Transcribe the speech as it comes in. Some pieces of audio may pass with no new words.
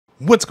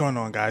What's going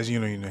on, guys? You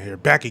know here,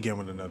 back again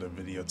with another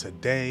video.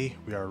 Today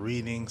we are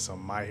reading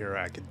some My Hero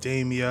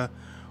Academia.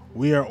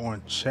 We are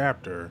on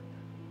chapter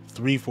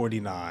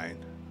 349.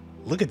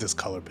 Look at this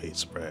color page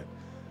spread.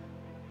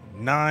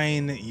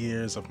 9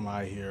 years of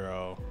My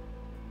Hero.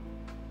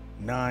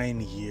 9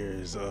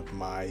 years of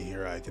My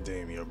Hero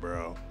Academia,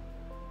 bro.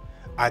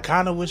 I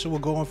kind of wish it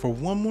would go on for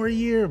one more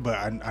year, but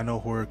I know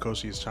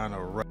Horikoshi is trying to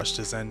rush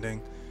this ending.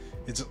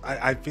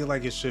 I feel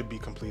like it should be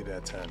completed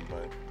at 10,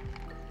 but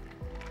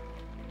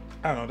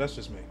I don't know, that's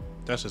just me.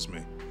 That's just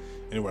me.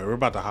 Anyway, we're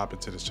about to hop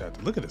into this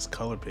chapter. Look at this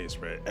color page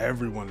spread.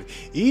 Everyone,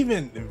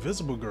 even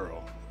Invisible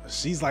Girl,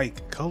 she's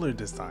like colored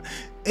this time.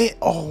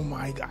 Oh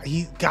my god,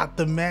 he got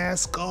the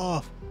mask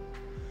off.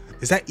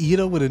 Is that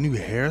Ida with a new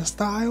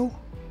hairstyle?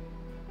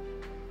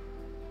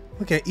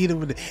 Look at Ida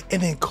with it.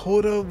 And then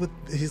Koda with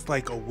his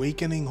like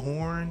awakening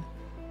horn.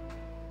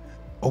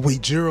 Oh wait,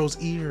 Jiro's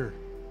ear.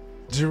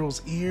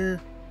 Jiro's ear.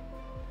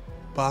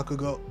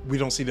 Bakugo. We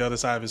don't see the other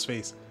side of his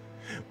face.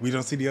 We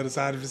don't see the other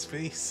side of his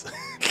face.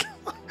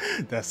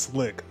 That's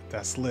slick.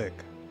 That's slick.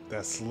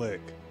 That's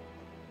slick.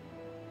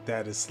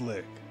 That is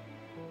slick.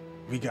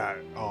 We got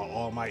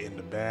All Might in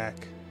the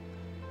back.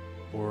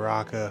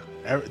 Uraka.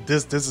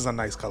 This is a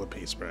nice color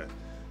page spread.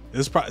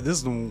 This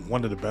is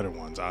one of the better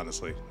ones,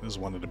 honestly. This is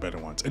one of the better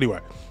ones. Anyway,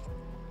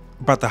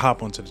 about to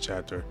hop onto the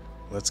chapter.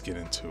 Let's get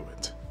into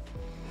it.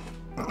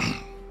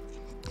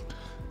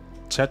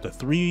 Chapter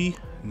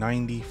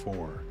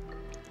 394.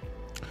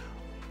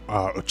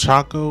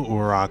 Ochako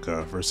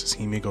Uraka versus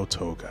Himigo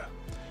Toga.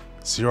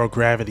 Zero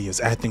gravity is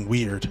acting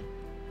weird.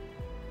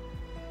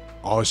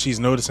 All she's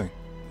noticing.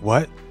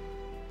 What?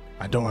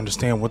 I don't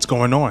understand what's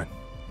going on.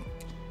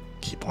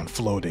 Keep on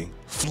floating.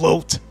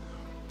 Float!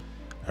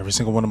 Every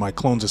single one of my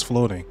clones is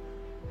floating.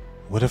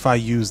 What if I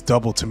use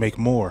double to make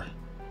more?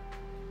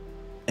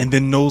 And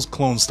then those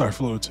clones start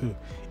floating too.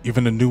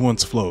 Even the new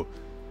ones float.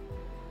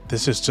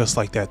 This is just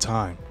like that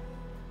time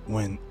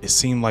when it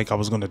seemed like I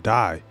was going to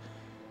die.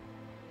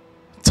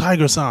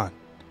 Tiger-san,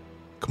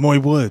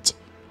 Kamui Woods,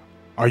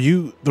 are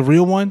you the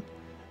real one?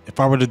 If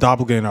I were the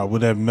doppelganger, I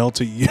would have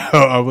melted.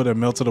 I would have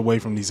melted away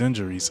from these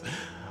injuries.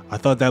 I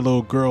thought that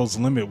little girl's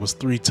limit was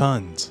 3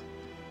 tons.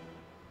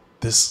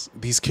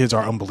 These kids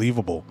are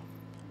unbelievable.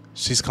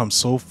 She's come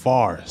so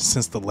far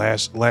since the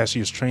last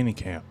year's training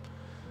camp.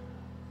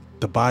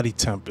 The body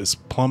temp is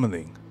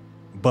plummeting,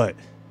 but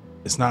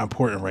it's not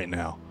important right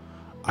now.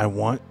 I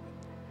want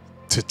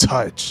to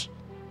touch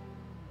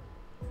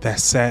that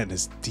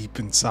sadness deep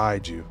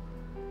inside you.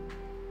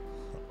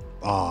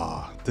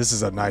 This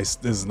is a nice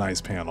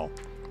panel.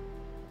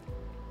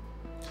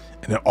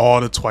 And then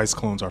all the Twice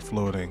clones are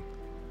floating.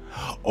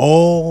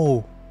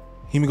 Oh,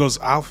 Himigo's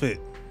outfit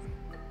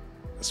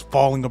is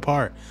falling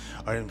apart.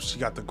 She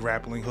got the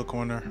grappling hook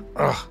on her.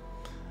 Ugh.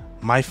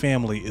 My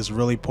family is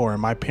really poor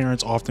and my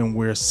parents often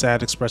wear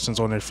sad expressions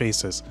on their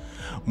faces.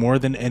 More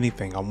than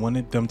anything, I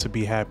wanted them to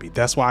be happy.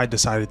 That's why I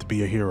decided to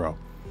be a hero.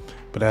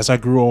 But as I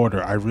grew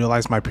older, I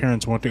realized my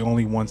parents weren't the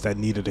only ones that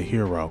needed a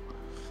hero.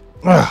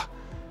 Ugh.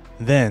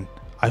 Then,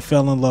 I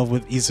fell in love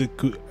with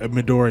Izuku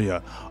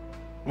Midoriya.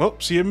 Well,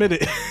 she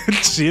admitted.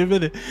 She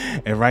admitted.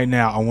 And right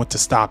now, I want to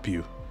stop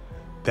you.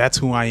 That's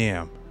who I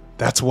am.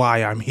 That's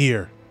why I'm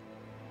here.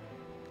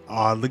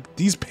 Look,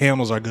 these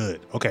panels are good.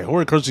 Okay,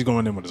 Horikoshi's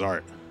going in with his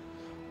art.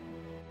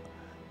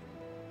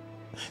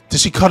 Did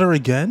she cut her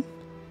again?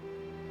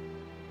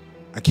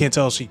 I can't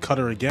tell if she cut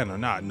her again or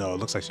not. No, it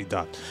looks like she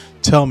died.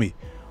 Tell me.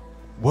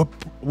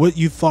 What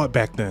you thought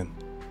back then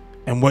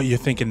and what you're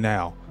thinking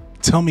now.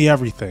 Tell me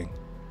everything.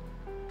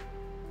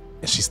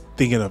 And she's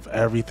thinking of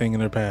everything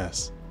in her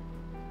past.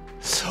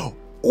 Oh,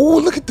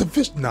 look at the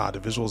the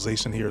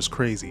visualization here is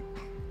crazy.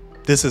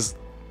 This is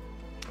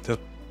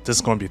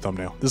going to be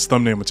thumbnail. This is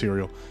thumbnail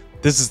material.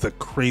 This is the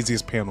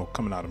craziest panel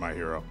coming out of My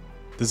Hero.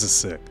 This is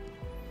sick.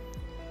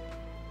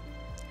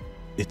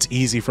 It's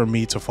easy for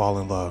me to fall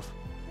in love.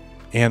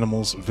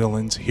 Animals,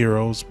 villains,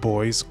 heroes,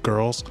 boys,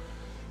 girls.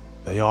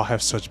 They all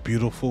have such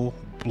beautiful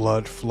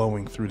blood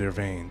flowing through their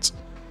veins.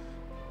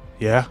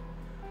 Yeah?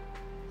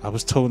 I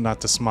was told not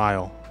to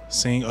smile.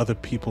 Seeing other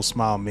people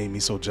smile made me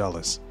so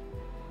jealous.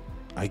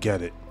 I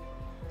get it.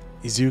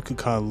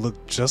 Izuku-kan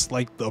looked just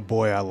like the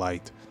boy I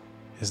liked.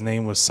 His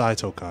name was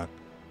Saito-kan.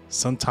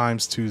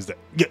 Sometimes Tuesday.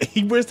 Yeah,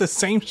 he wears the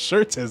same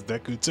shirts as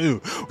Deku too,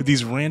 with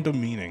these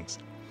random meanings.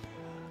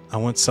 I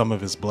want some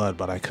of his blood,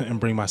 but I couldn't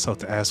bring myself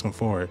to ask him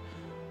for it.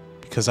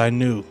 Because I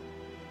knew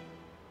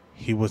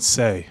he would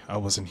say I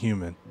wasn't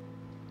human.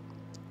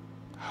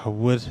 He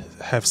would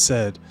have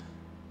said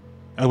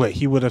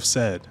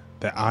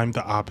that I'm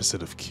the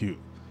opposite of cute.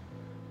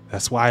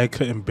 That's why I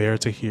couldn't bear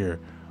to hear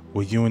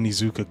what you and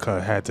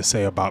Izuku had to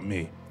say about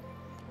me.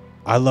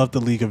 I love the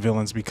League of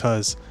Villains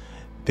because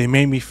they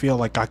made me feel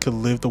like I could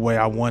live the way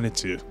I wanted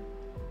to.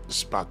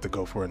 Just about to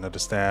go for another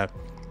stab.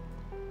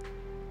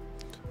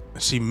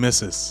 She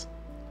misses.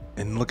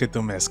 And look at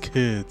them as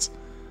kids.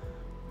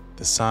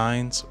 The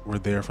signs were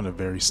there from the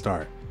very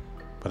start,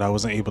 but I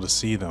wasn't able to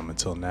see them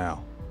until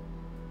now.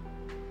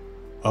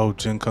 Oh,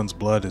 Jinkun's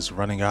blood is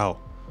running out.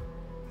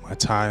 My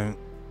time's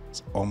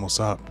almost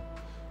up.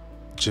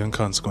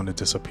 Jinkun's going to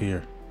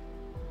disappear.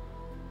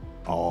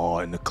 Oh,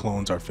 and the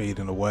clones are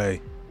fading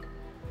away.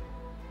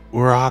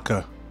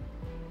 Uraraka.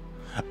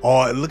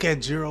 Oh, look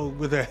at Jiro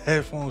with her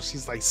headphones.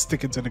 She's like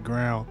sticking to the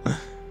ground.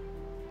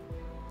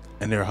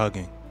 And they're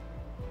hugging.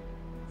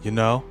 You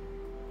know,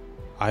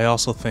 I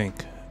also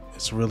think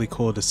it's really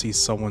cool to see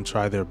someone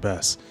try their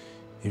best,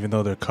 even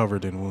though they're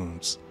covered in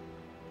wounds.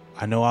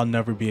 I know I'll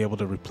never be able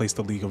to replace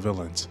the League of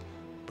Villains,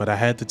 but I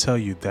had to tell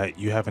you that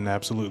you have an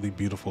absolutely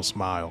beautiful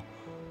smile.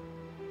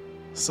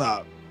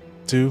 Stop,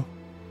 dude.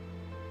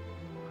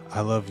 I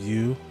love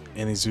you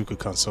and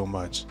Izuku-kun so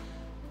much.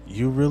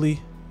 You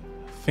really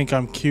think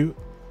I'm cute?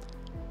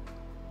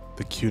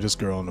 The cutest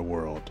girl in the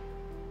world.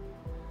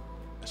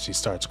 She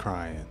starts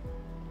crying.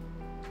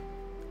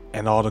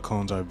 And all the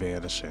clones are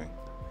vanishing.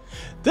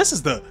 This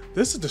is the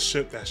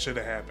ship that should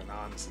have happened,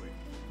 honestly.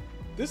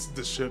 This is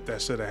the ship that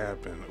should have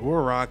happened.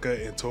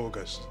 Uraraka and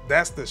Toga.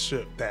 That's the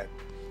ship.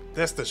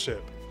 That's the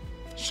ship.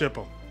 Ship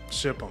them.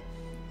 Ship them.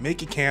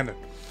 Make it canon.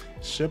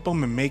 Ship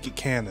them and make it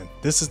canon.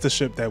 This is the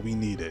ship that we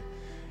needed.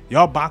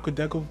 Y'all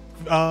Bakudeku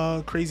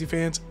crazy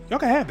fans, y'all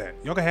can have that.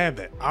 Y'all can have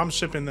that. I'm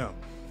shipping them.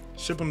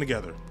 Ship them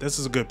together. This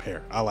is a good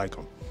pair. I like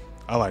them.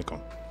 I like them.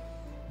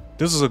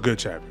 This is a good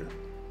chapter.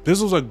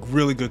 This was a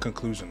really good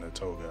conclusion to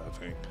Toga, I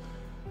think.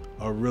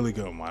 A really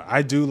good one.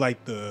 I do like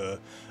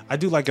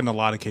in a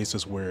lot of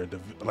cases where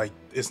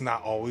it's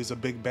not always a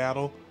big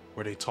battle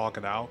where they talk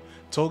it out.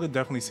 Toga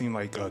definitely seemed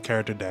like a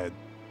character that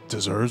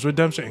deserves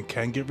redemption and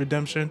can get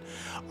redemption.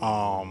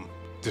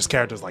 There's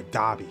characters like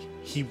Dabi.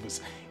 He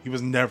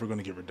was never going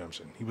to get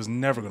redemption. He was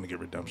never going to get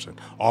redemption.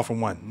 All for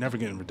One, never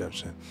getting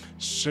redemption.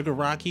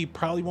 Shigaraki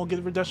probably won't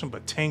get redemption,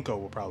 but Tenko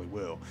will probably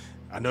will.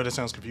 I know that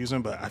sounds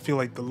confusing, but I feel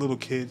like the little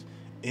kid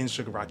in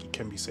Shigaraki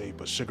can be saved,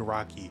 but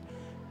Shigaraki,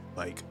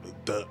 like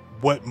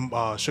what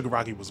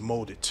Shigaraki was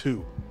molded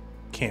to,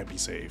 can't be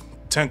saved.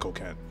 Tenko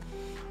can.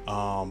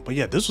 But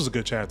yeah, this was a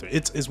good chapter.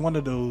 It's one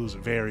of those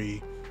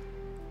very,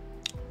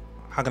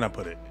 how can I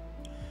put it?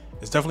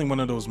 It's definitely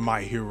one of those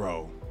My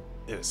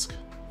Hero-esque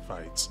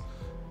fights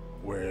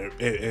where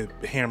it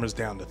hammers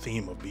down the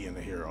theme of being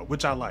a hero,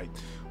 which I like.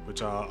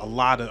 Which I know a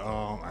lot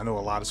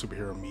of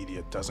superhero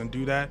media doesn't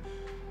do that.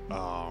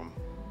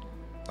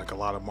 Like a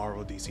lot of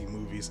Marvel, DC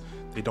movies,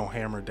 they don't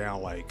hammer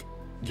down like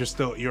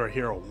you're a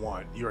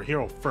hero you're a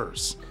hero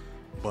first,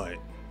 but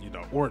you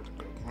know, or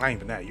not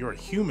even that, you're a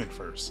human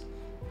first.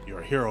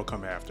 You're a hero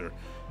come after,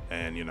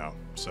 and you know,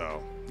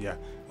 so yeah,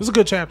 it was a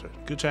good chapter.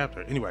 Good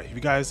chapter. Anyway, if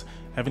you guys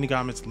have any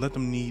comments, let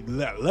me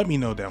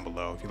know down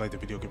below. If you like the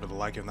video, give it a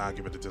like. If not,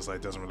 give it a dislike.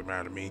 It doesn't really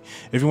matter to me.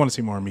 If you want to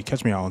see more of me,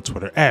 catch me out on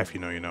Twitter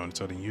 @IfYouKnowYuno.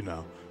 Until then, you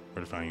know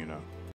where to find you know.